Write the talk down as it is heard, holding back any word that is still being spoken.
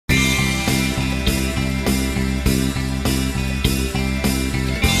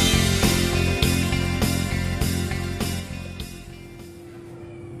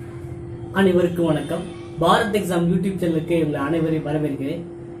அனைவருக்கும் வணக்கம். Bharat exam YouTube சேனலுக்கு உங்களை அனைவரையும் வரவேற்கிறேன்.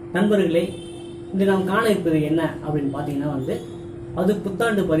 நண்பர்களே, இன்று நாம் காண இருப்பது என்ன அப்படின்னு பார்த்தீங்கன்னா அது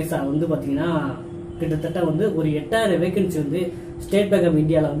புத்தாண்டு பரிசா பார்த்தீங்கன்னா கிட்டத்தட்ட ஒரு 8000 வேகன்சி ஸ்டேட் பேங்க் ஆஃப்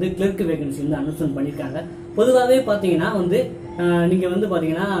இந்தியாவில் கிளர்க் வேகன்சி அனௌன்ஸ்மெண்ட் பண்ணியிருக்காங்க. பொதுவாகவே பார்த்தீங்கன்னா நீங்கள்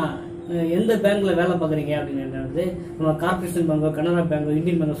பார்த்தீங்கன்னா எந்த பேங்க்ல வேலை பார்க்குறீங்க அப்படின்னு நம்ம கார்பரேஷன் பேங்கோ, கனரா பேங்கோ,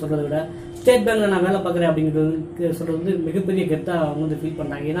 இந்தியன் பேங்கோ சொல்றதை விட ஸ்டேட் பேங்க்ல நான் வேலை பார்க்குறேன் அப்படிங்கிறது சொல்றது மிகப்பெரிய கெத்தா அவங்க ஃபீல்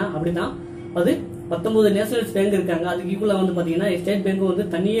பண்றாங்க. ஏன்னா அப்படிதான் அது 19 நேஷனல்ஸ் பேங்க் இருக்காங்க. அதுக்கு ஈக்குவலா பார்த்தீங்கன்னா ஸ்டேட்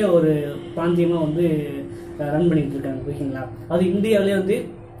பேங்கும் தனியே ஒரு பிராந்தியமா ரன் பண்ணிட்டு இருக்காங்க. ஓகேங்களா, அது இந்தியாவிலே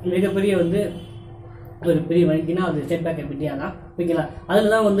மிகப்பெரிய ஒரு பெரிய வங்கினா அது ஸ்டேட் பேங்க் ஆஃப் இந்தியா தான். ஓகேங்களா,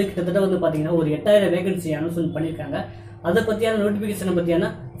 அதுல தான் கிட்டத்தட்ட பார்த்தீங்கன்னா ஒரு 8000 வேகன்சி அனௌன்ஸ்மெண்ட் பண்ணியிருக்காங்க. அதை பத்தியான நோட்டிபிகேஷனை பத்தியான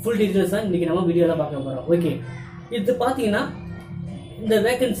ஃபுல் டீடைல்ஸ் தான் இன்னைக்கு நம்ம வீடியோல பார்க்க போறோம். ஓகே, இது பாத்தீங்கன்னா இந்த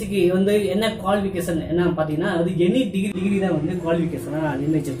வேகன்சிக்கு என்ன குவாலிஃபிகேஷன் என்ன பாத்தீங்கன்னா அது எனி டிகிரி தான் குவாலிஃபிகேஷனா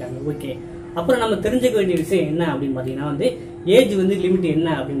நிர்ணயிச்சிருக்காங்க. ஓகே, அப்புறம் நம்ம தெரிஞ்சுக்க வேண்டிய விஷயம் என்ன அப்படின்னு பாத்தீங்கன்னா ஏஜ் லிமிட் என்ன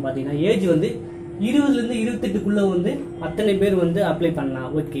அப்படின்னு பாத்தீங்கன்னா ஏஜ் 20ல இருந்து 28க்குள்ள அத்தனை பேர் அப்ளை பண்ணலாம்.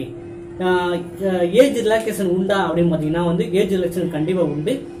 ஓகே, ஏஜ் ரிலாக்ஸேஷன் உண்டா அப்படின்னு பாத்தீங்கன்னா ஏஜ் ரிலாக்ஸேஷன் கண்டிப்பா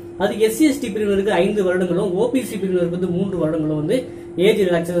உண்டு. அது எஸ்சி எஸ்டி பிரிவினருக்கு 5 வருடங்களும், ஓபிசி பிரிவினருக்கு 3 வருடங்களும் ஏஜ்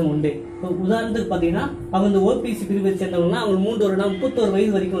ரிலாக்ஸேஷன் உண்டு. உதாரணத்துக்கு பாத்தீங்கன்னா அவங்க ஓபிசி பிரிவை சேர்ந்தவங்கன்னா அவங்க 3 வருடம் 31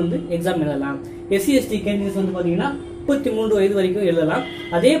 வயது வரைக்கும் எக்ஸாம் எழுதலாம். எஸ்சி எஸ்டி கேண்டிடேட்ஸ் பாத்தீங்கன்னா 33 வயது வரைக்கும் எழுதலாம்.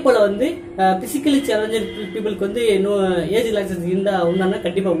 அதே போல பிசிக்கலி சேலஞ்சர் பீப்புளுக்கு ஏஜ் ரிலாக்ஸேஷன் இருந்தா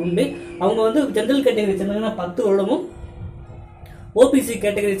கண்டிப்பா உண்டு. அவங்க ஜெனரல் கேட்டகரி சேர்ந்தாங்கன்னா 10 வருடமும், ஓபிசி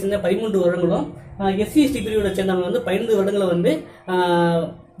கேட்டகரி சேர்ந்த 13 வருடங்களும், எஸ்சி எஸ்டி பிரிவோட சேர்ந்தவங்க 15 வருடங்களை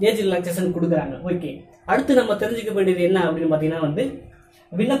ஏஜ் ரிலாக்ஸேஷன் கொடுக்குறாங்க. ஓகே, அடுத்து நம்ம தெரிஞ்சுக்க வேண்டியது என்ன அப்படின்னு பாத்தீங்கன்னா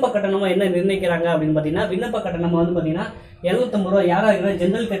விண்ணப்ப கட்டணமா என்ன நிர்ணயிக்கிறாங்க அப்படின்னு பாத்தீங்கன்னா விண்ணப்ப கட்டணமா பாத்தீங்கன்னா 750 ரூபாய். யாராவது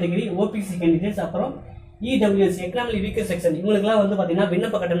ஜெனரல் கேட்டகரி, ஓபிசி கேண்டிடேட்ஸ், அப்புறம் இடபிள்யூஎஸ் எக்கனாமிக் வீக்கர் செக்ஷன் இவங்களுக்குலாம் பாத்தீங்கன்னா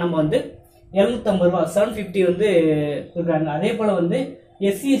விண்ணப்ப கட்டணம் 750 ரூபாய் 750 கொடுக்குறாங்க. அதே போல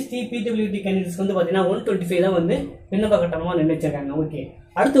எஸ்சி எஸ்டி பிடபிள்யூடி கேண்டிடேட்ஸ் பாத்தீங்கன்னா 125 தான் விண்ணப்ப கட்டணமா நிர்ணயிச்சிருக்காங்க. ஓகே,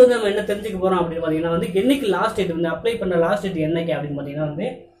 அடுத்து நம்ம என்ன தெரிஞ்சுக்க போறோம் அப்படின்னு பாத்தீங்கன்னா என்னைக்கு லாஸ்ட் டேட் அப்ளை பண்ண லாஸ்ட் டேட் என்னைக்கு அப்படின்னு பாத்தீங்கன்னா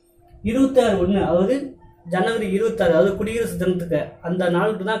 26/1, அதாவது ஜனவரி 26, அதாவது குடியரசு தினத்துக்கு அந்த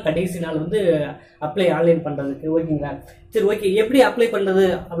நாளுக்கு தான் கடைசி நாள் அப்ளை ஆன்லைன் பண்றதுக்கு. ஓகேங்களா, சரி, ஓகே, எப்படி அப்ளை பண்றது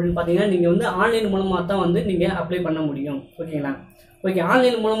அப்படின்னு பாத்தீங்கன்னா நீங்க ஆன்லைன் மூலமா தான் நீங்க அப்ளை பண்ண முடியும். ஓகேங்களா, ஓகே,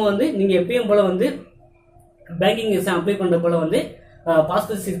 ஆன்லைன் மூலமா நீங்க எப்பயும் போல பேங்கிங் எக்ஸாம் அப்ளை பண்ற போல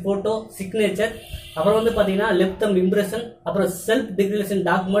பாஸ்போர்ட் சைஸ் போட்டோ, சிக்னேச்சர், அப்புறம் பாத்தீங்கன்னா லெஃப்ட் தம்ப் இம்ப்ரெஷன், அப்புறம் செல்ஃப் டிக்ளரேஷன்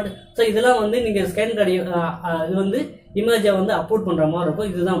டாக்குமெண்ட். ஸோ இதெல்லாம் நீங்க ஸ்கேன் கார்டு இது இமேஜை அப்லோட் பண்ற மாதிரி இருக்கும்.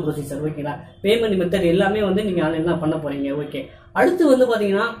 இதுதான் ப்ரொசீஜர். ஓகேங்களா, பேமெண்ட் மெத்தட் எல்லாமே நீங்க ஆன்லைன் தான் பண்ண போறீங்க. ஓகே, அடுத்து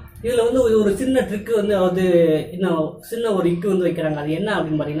பாத்தீங்கன்னா இதுல ஒரு சின்ன ட்ரிக் அது இன்னும் சின்ன ஒரு இக்கு வைக்கிறாங்க. அது என்ன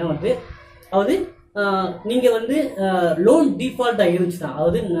அப்படின்னு பாத்தீங்கன்னா அதாவது நீங்க லோன் டிஃபால்ட்டா இருந்துச்சுன்னா,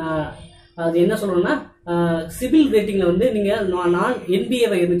 அதாவது அது என்ன சொல்லணும்னா சிபில் ரேட்டிங்ல நீங்க நான்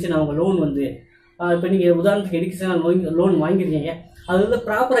என்பிஏவை இருந்துச்சுன்னா அவங்க லோன் இப்ப நீங்க உதாரணத்துக்கு எஜுகேஷன் லோன் வாங்கிருக்கீங்க, அது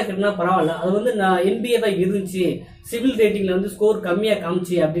ப்ராப்பரா கட்டினா பரவாயில்ல. அது நான் என்பிஏவை இருந்துச்சு, சிவில் ரேட்டிங்ல ஸ்கோர் கம்மியா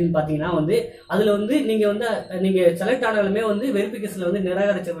காமிச்சு அப்படின்னு பாத்தீங்கன்னா அதுல நீங்க செலக்ட் ஆனாலுமே வெரிஃபிகேஷன்ல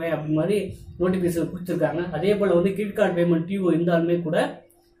நிராகரிச்சிருவேன் அப்படி மாதிரி நோட்டிபிகேஷன் கொடுத்துருக்காங்க. அதே போல கிரெடிட் கார்டு பேமெண்ட் டியூ இருந்தாலுமே கூட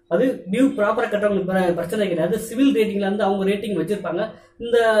அது டியூ ப்ராப்பரா கட்டவங்க பிரச்சனை கிடையாது. சிவில் ரேட்டிங்ல அவங்க ரேட்டிங் வச்சிருப்பாங்க.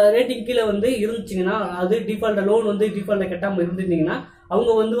 இந்த ரேட்டிங் கீழே இருந்துச்சுங்கன்னா அது டிஃபால்ட் லோன் டிஃபால்ட்டை கட்டாம இருந்திருந்தீங்கன்னா அவங்க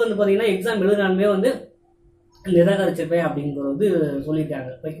பாத்தீங்கன்னா எக்ஸாம் எழுதினாலுமே நிராகரிச்சிருப்பேன் அப்படிங்கிறது சொல்லியிருக்காங்க.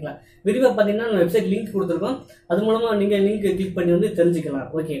 ஓகேங்களா, விரிவா பாத்தீங்கன்னா வெப்சைட் லிங்க் கொடுத்துருக்கோம். அது மூலமா நீங்க லிங்க் கிளிக் பண்ணி தெரிஞ்சுக்கலாம்.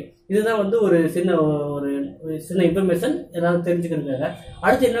 ஓகே, இதுதான் ஒரு சின்ன இன்ஃபர்மேஷன் ஏதாவது தெரிஞ்சுக்கிறதுக்காக.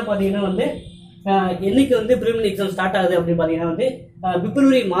 அடுத்து என்ன பாத்தீங்கன்னா என்னைக்கு பிரிலிமினரி எக்ஸாம் ஸ்டார்ட் ஆகுது அப்படின்னு பாத்தீங்கன்னா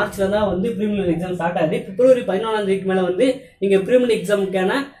பிப்ரவரி மார்ச்ல தான் பிரிலிமினரி எக்ஸாம் ஸ்டார்ட் ஆகுது. பிப்ரவரி 14ஆம் தேதிக்கு மேல நீங்க பிரிலிமினரி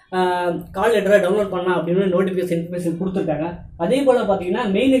எக்ஸாமுக்கான கால் லெட்டரை டவுன்லோட் பண்ணலாம் அப்படின்னு நோட்டிபிகேஷன் இன்ஃபர்மேஷன் கொடுத்துருக்காங்க. அதே போல பாத்தீங்கன்னா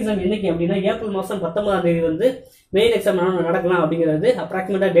மெயின் எக்ஸாம் என்னைக்கு அப்படின்னா ஏப்ரல் மாசம் 19ஆம் தேதி மெயின் எக்ஸாம் நடக்கலாம் அப்படிங்கிறது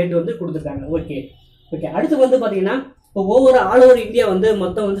அப்ராக்சிமேட்டா டேட் கொடுத்துருக்காங்க. ஓகே, ஓகே, அடுத்து பாத்தீங்கன்னா இப்போ ஆல் ஓவர் இந்தியா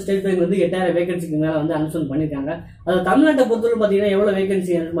மொத்தம் ஸ்டேட் பேங்க் 8000 வேகன்சிக்கு மேல அனௌன்ஸ்மெண்ட் பண்ணிருக்காங்க. அது தமிழ்நாட்டை பொறுத்தவரை பாத்தீங்கன்னா எவ்வளவு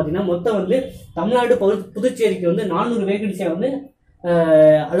வேகன்சி பாத்தீங்கன்னா மொத்தம் தமிழ்நாடு புதுச்சேரிக்கு 400 வேகன்சியா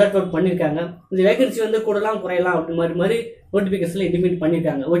அலர்ட் அவுட் பண்ணிருக்காங்க. இந்த வேகன்சி கூடலாம் குறையலாம் அப்படி மாதிரி நோட்டிபிகேஷன்ல இன்டிமேட்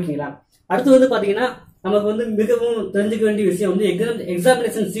பண்ணிருக்காங்க. ஓகேங்களா, அடுத்து பாத்தீங்கன்னா நமக்கு மிகவும் தெரிஞ்சுக்க வேண்டிய விஷயம்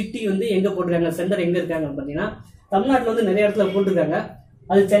எக்ஸாமினேஷன் சிட்டி எங்க போட்டிருக்காங்க, சென்டர் எங்க இருக்காங்க பாத்தீங்கன்னா தமிழ்நாட்டுல நிறைய இடத்துல போட்டிருக்காங்க.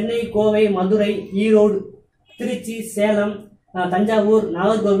 அது சென்னை, கோவை, மதுரை, ஈரோடு, திருச்சி, சேலம், தஞ்சாவூர்,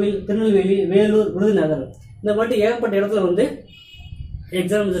 நாகர்கோவில், திருநெல்வேலி, வேலூர், விருதுநகர், இந்த மாதிரி ஏகப்பட்ட இடத்துல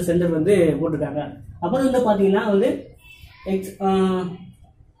எக்ஸாம் சென்டர் போட்டிருக்காங்க. அப்புறம் பாத்தீங்கன்னா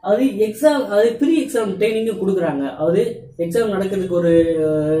அது எக்ஸாம் ப்ரீ எக்ஸாம் ட்ரைனிங் கொடுக்குறாங்க. அதாவது எக்ஸாம் நடக்கிறதுக்கு ஒரு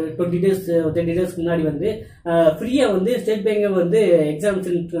 20 டேஸ் 30 டேஸ்க்கு முன்னாடி வந்து ஃப்ரீயா வந்து ஸ்டேட் பேங்க் வந்து எக்ஸாம்ஸ்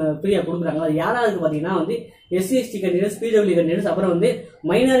ஃப்ரீயா கொடுக்குறாங்க. அது யாராருக்கு பாத்தீங்கன்னா வந்து SC ST candidates, PW candidates, அப்புறம் வந்து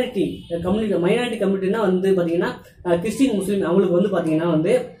மைனாரிட்டி கம்யூனிட்டினா வந்து பாத்தீங்கன்னா கிறிஸ்டின் முஸ்லீம் அவங்களுக்கு வந்து பாத்தீங்கன்னா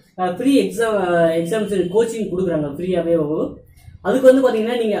வந்து ஃப்ரீ எக்ஸாம்ஸ் கோச்சிங் கொடுக்குறாங்க ஃப்ரீயாவே. அதுக்கு வந்து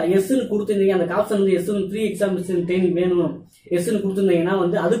பாத்தீங்கன்னா நீங்க எஸ்ன்னு கொடுத்துருந்தீங்க, அந்த ஆப்ஷன் வந்து எஸ்ன்னு ஃப்ரீ எக்ஸாம்ஸ் ட்ரைனிங் வேணும் எஸ்ன்னு கொடுத்துருந்தீங்கன்னா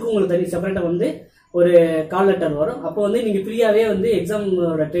வந்து அதுக்கு உங்களுக்கு தனி செப்பரேட்டா வந்து ஒரு கால் லெட்டர் வரும். அப்போ வந்து நீங்க ஃப்ரீயாவே வந்து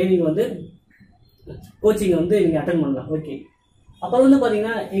எக்ஸாமோட ட்ரைனிங் வந்து கோச்சிங் வந்து நீங்க அட்டன் பண்ணலாம். ஓகே, அப்புறம் வந்து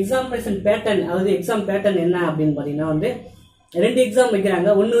பாத்தீங்கன்னா எக்ஸாமினேஷன் பேட்டர்ன், அதாவது எக்ஸாம் பேட்டர்ன் என்ன அப்படின்னு பாத்தீங்கன்னா வந்து 2 எக்ஸாம் வைக்கிறாங்க.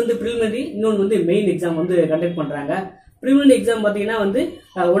 ஒன்னு வந்து ப்ரிலிமினரி, இன்னொன்று வந்து மெயின் எக்ஸாம் வந்து கண்டக்ட் பண்றாங்க. ப்ரிலிமினரி எக்ஸாம் பாத்தீங்கன்னா வந்து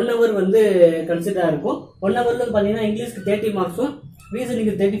 1 hour வந்து கன்சிடரா இருக்கும். 1 hourல வந்து பாத்தீங்கன்னா இங்கிலீஷ்க்கு 30 மார்க்ஸும்,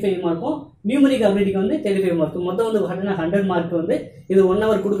 ரீசனிங்க்கு 35 மார்க்கும், நியூமரிக் அபிலிட்டிக்கு வந்து 35 மார்க்கும், மொத்தம் வந்து 100 மார்க் வந்து இது 1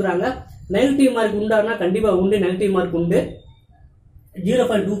 hour கொடுக்குறாங்க. நெகட்டிவ் மார்க் உண்டானா கண்டிப்பா உண்டு, நெகட்டிவ் மார்க் உண்டு.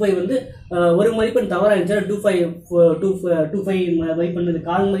 0.25 வந்து ஒரு மதிப்பெண் தவறா இருந்துச்சுன்னா 25 மதிப்பெண்,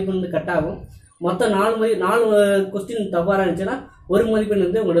 4 மதிப்பெண் வந்து கட் ஆகும். மொத்தம் 4 கொஸ்டின் தவறா இருந்துச்சுன்னா ஒரு மதிப்பெண்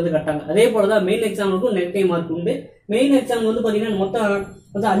வந்து உங்களுக்கு கட்டாங்க. அதே போலதான் மெயின் எக்ஸாமுக்கும் நெகட்டிவ் மார்க் உண்டு. மெயின் எக்ஸாம் வந்து பாத்தீங்கன்னா மொத்தம்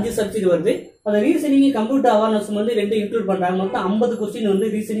வந்து 5 சப்ஜெக்ட் வருது. அந்த ரீசனிங், கம்ப்யூட்டர் அவேர்னஸ் வந்து 2 இன்க்ளூட் பண்றாங்க. மொத்தம் 50 கொஸ்டின் வந்து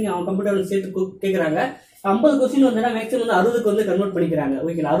ரீசனிங் கம்ப்யூட்டர் சேர்த்து கேட்கறாங்க. 50 கொஸ்டின் வந்து மேக்ஸிமம் வந்து 60க்கு வந்து கன்வெர்ட் பண்ணிக்கிறாங்க.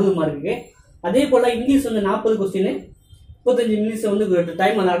 ஓகேங்களா, 60 மார்க்குக்கு. அதே போல இங்கிலீஷ் வந்து 40 கொஸ்டின், 35 இங்கிலீஷ் வந்து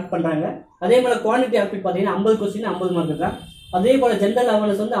டைம் அலாட் பண்றாங்க. அதே போல குவான்டிட்டி ஆப்டிட் பாத்தீங்கன்னா 50 கொஸ்டின் 50 மார்க் தான். அதே போல ஜெனரல்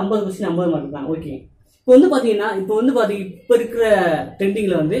அவேர்னஸ் வந்து 50 கொஸ்டின் 50 மார்க் தான். ஓகே, இப்போ வந்து பாத்தீங்கன்னா இப்ப இருக்கிற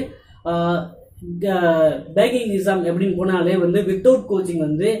ட்ரெண்டிங்ல வந்து பேங்கிங் எக்ஸாம் எப்படின்னு போனாலே வந்து வித்தவுட் கோச்சிங்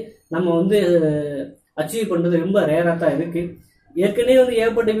வந்து நம்ம வந்து அச்சீவ் பண்றது ரொம்ப ரேரா தான் இருக்கு. ஏற்கனவே வந்து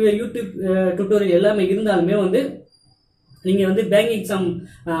ஏற்பட்ட யூடியூப் டுட்டோரியல் எல்லாமே இருந்தாலுமே வந்து நீங்க வந்து பேங்கிங் எக்ஸாம்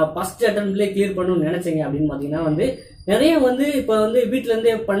ஃபர்ஸ்ட் அட்டெம்ப்ட்லேயே கிளியர் பண்ணணும்னு நினைச்சீங்க அப்படின்னு பாத்தீங்கன்னா வந்து நிறைய வந்து இப்ப வந்து வீட்டுல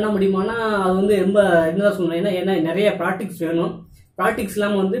இருந்தே பண்ண முடியுமானா அது வந்து ரொம்ப என்னதான் சொல்லணும், ஏன்னா நிறைய ப்ராக்டிக்ஸ் வேணும். ப்ராக்டிக்ஸ்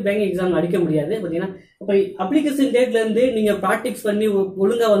இல்லாம வந்து பேங்கிங் எக்ஸாம் அடிக்க முடியாது. பாத்தீங்கன்னா இப்ப அப்ளிகேஷன் டேட்ல இருந்து நீங்க ப்ராக்டிக்ஸ் பண்ணி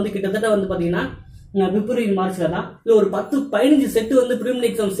ஒழுங்கா வந்து கிட்டத்தட்ட வந்து பாத்தீங்கன்னா பிப்ரவரி மார்ச்ல தான் இல்ல ஒரு 10-15 செட்டு வந்து பிரிலிமினரி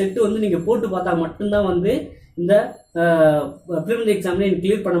எக்ஸாம் செட்டு வந்து நீங்க போட்டு பார்த்தா மட்டும்தான் வந்து இந்த பிரிலிமினரி எக்ஸாம்ல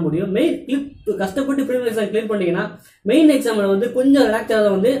கிளியர் பண்ண முடியும். கஷ்டப்பட்டு பிரிலிமினரி எக்ஸாம் கிளியர் பண்ணீங்கன்னா மெயின் எக்ஸாம்ல வந்து கொஞ்சம் ரிலாக்ஸாக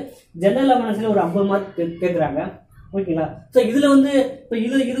வந்து ஜெனரல் அவேர்னஸ்ல ஒரு 50 மார்க் கேட்கறாங்க. ஓகேங்களா, சோ இதுல வந்து இப்ப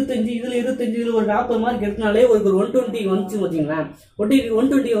இதுல 25 இதுல ஒரு 40 மார்க் எடுத்தனாலே ஒரு 120 வந்துச்சு வச்சுங்களேன்.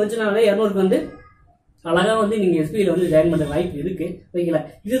 120 வந்துச்சுனாலே 200க்கு வந்து அழகா வந்து நீங்க SBIல வந்து ஜாயின் பண்ற வாய்ப்பு இருக்கு. ஓகேங்களா,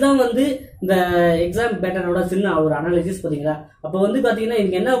 இதுதான் வந்து இந்த எக்ஸாம் பேட்டர்னோட சின்ன ஒரு அனாலிசிஸ். பாத்தீங்களா, அப்ப வந்து பாத்தீங்கன்னா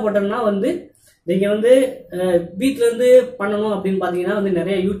இதுக்கு என்ன போட்டோம்னா வந்து நீங்க வந்து வீட்ல இருந்து பண்ணணும் அப்படின்னு பாத்தீங்கன்னா வந்து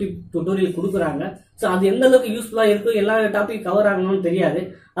நிறைய யூடியூப் டுட்டோரியல் கொடுக்குறாங்க. ஸோ அது எந்த அளவுக்கு யூஸ்ஃபுல்லா இருக்கும், எல்லா டாபிக் கவர் ஆகணும்னு தெரியாது.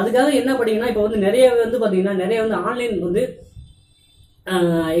 அதுக்காக என்ன பண்ணீங்கன்னா இப்போ வந்து நிறைய வந்து பாத்தீங்கன்னா நிறைய வந்து ஆன்லைன் வந்து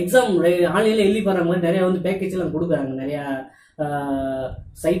எக்ஸாம் ஆன்லைன்ல எழுதி போற மாதிரி நிறைய வந்து பேக்கேஜ் எல்லாம் கொடுக்குறாங்க, நிறைய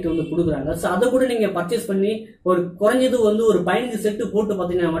சைட் வந்து கொடுக்குறாங்க. ஸோ அதை கூட நீங்க பர்ச்சேஸ் பண்ணி ஒரு குறைஞ்சது வந்து ஒரு 15 செட்டு போட்டு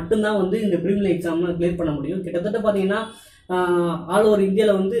பாத்தீங்கன்னா மட்டும்தான் வந்து இந்த பிரிலிமினரி எக்ஸாம் கிளியர் பண்ண முடியும். கிட்டத்தட்ட பாத்தீங்கன்னா ஆல் ஓவர்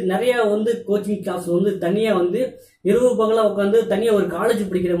இந்தியாவில் வந்து நிறைய வந்து கோச்சிங் கிளாஸ் வந்து தனியா வந்து இரவு பகலா உட்காந்து தனியா ஒரு காலேஜ்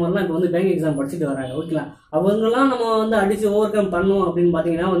படிக்கிற மாதிரிலாம் இப்போ வந்து பேங்க் எக்ஸாம் படிச்சுட்டு வராங்க. ஓகேங்களா, அவங்கெல்லாம் நம்ம வந்து அடிச்சு ஓவர் கம் பண்ணணும் அப்படின்னு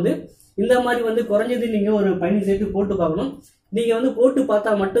பாத்தீங்கன்னா வந்து இந்த மாதிரி வந்து குறைஞ்சது நீங்க ஒரு 15 செட்டு போட்டு பார்க்கணும். நீங்க வந்து போட்டு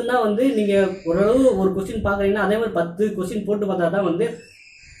பார்த்தா மட்டும்தான் வந்து நீங்க ஓரளவு ஒரு கொஸ்டின் பாக்குறீங்கன்னா அதே மாதிரி 10 கொஸ்டின் போட்டு பார்த்தா தான் வந்து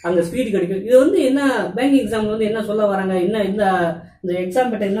அங்க ஸ்பீடு கிடைக்கும். இது வந்து என்ன பேங்கிங் எக்ஸாம் வந்து என்ன சொல்ல வராங்க, என்ன இந்த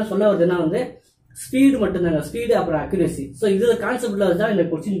எக்ஸாம் பேட்டர் என்ன சொல்ல வருதுன்னா வந்து ஸ்பீடு மட்டும்தாங்க, ஸ்பீடு அப்புறம் அக்யூரசி. ஸோ இதுல கான்செப்ட்ல தான் இந்த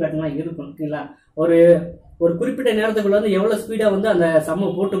கொஸ்டின் பேட்டர்லாம் இருக்கும். ஓகேங்களா, ஒரு குறிப்பிட்ட நேரத்துக்குள்ள வந்து எவ்வளவு ஸ்பீடா வந்து அந்த சம்ம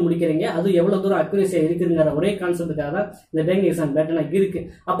போட்டு முடிக்கிறீங்க, அது எவ்வளவு தூரம் அக்யூரசியா இருக்குங்கிற ஒரே கான்செப்டுக்காக தான் இந்த பேங்கிங் எக்ஸாம் பேட்டர்லாம் இருக்கு.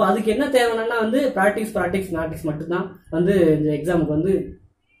 அப்ப அதுக்கு என்ன தேவைன்னா வந்து ப்ராக்டிஸ் மட்டும்தான் வந்து இந்த எக்ஸாமுக்கு வந்து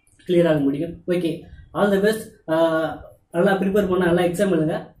கிளியர் ஆக முடியும். Okay, all the best. நல்லா ப்ரிப்பேர் பண்ண நல்லா எக்ஸாம்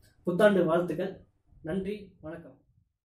எழுதுங்க. புத்தாண்டு வாழ்த்துக்கள். நன்றி, வணக்கம்.